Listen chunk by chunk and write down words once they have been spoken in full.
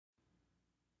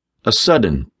A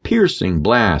sudden, piercing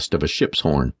blast of a ship's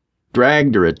horn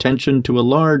dragged her attention to a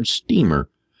large steamer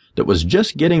that was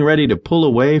just getting ready to pull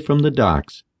away from the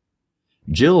docks.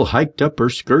 Jill hiked up her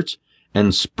skirts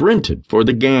and sprinted for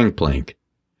the gangplank,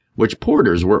 which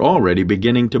porters were already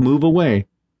beginning to move away.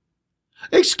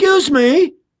 "Excuse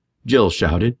me," Jill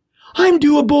shouted. "I'm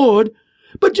due aboard,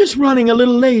 but just running a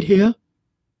little late here."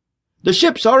 "The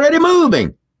ship's already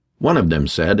moving," one of them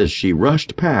said as she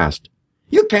rushed past.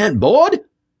 "You can't board."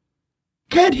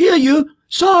 "Can't hear you.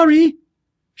 Sorry,"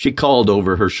 she called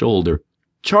over her shoulder,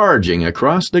 charging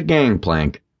across the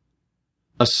gangplank.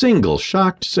 A single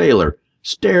shocked sailor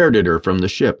stared at her from the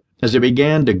ship as it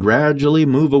began to gradually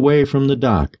move away from the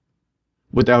dock.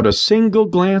 Without a single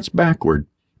glance backward,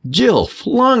 Jill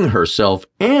flung herself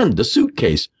and the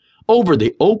suitcase over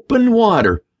the open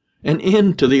water and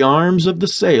into the arms of the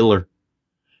sailor.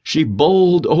 She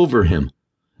bowled over him,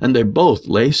 and they both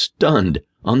lay stunned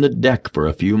on the deck for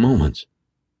a few moments.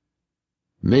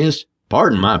 "Miss,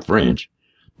 pardon my French,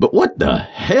 but what the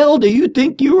hell do you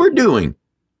think you are doing?"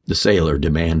 the sailor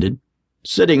demanded,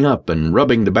 sitting up and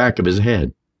rubbing the back of his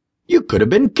head. "You could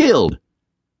have been killed."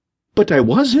 "But I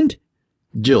wasn't,"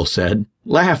 Jill said,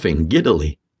 laughing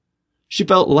giddily. She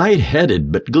felt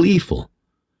light-headed but gleeful.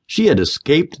 She had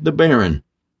escaped the Baron.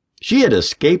 She had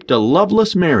escaped a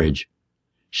loveless marriage.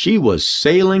 She was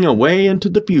sailing away into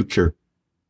the future.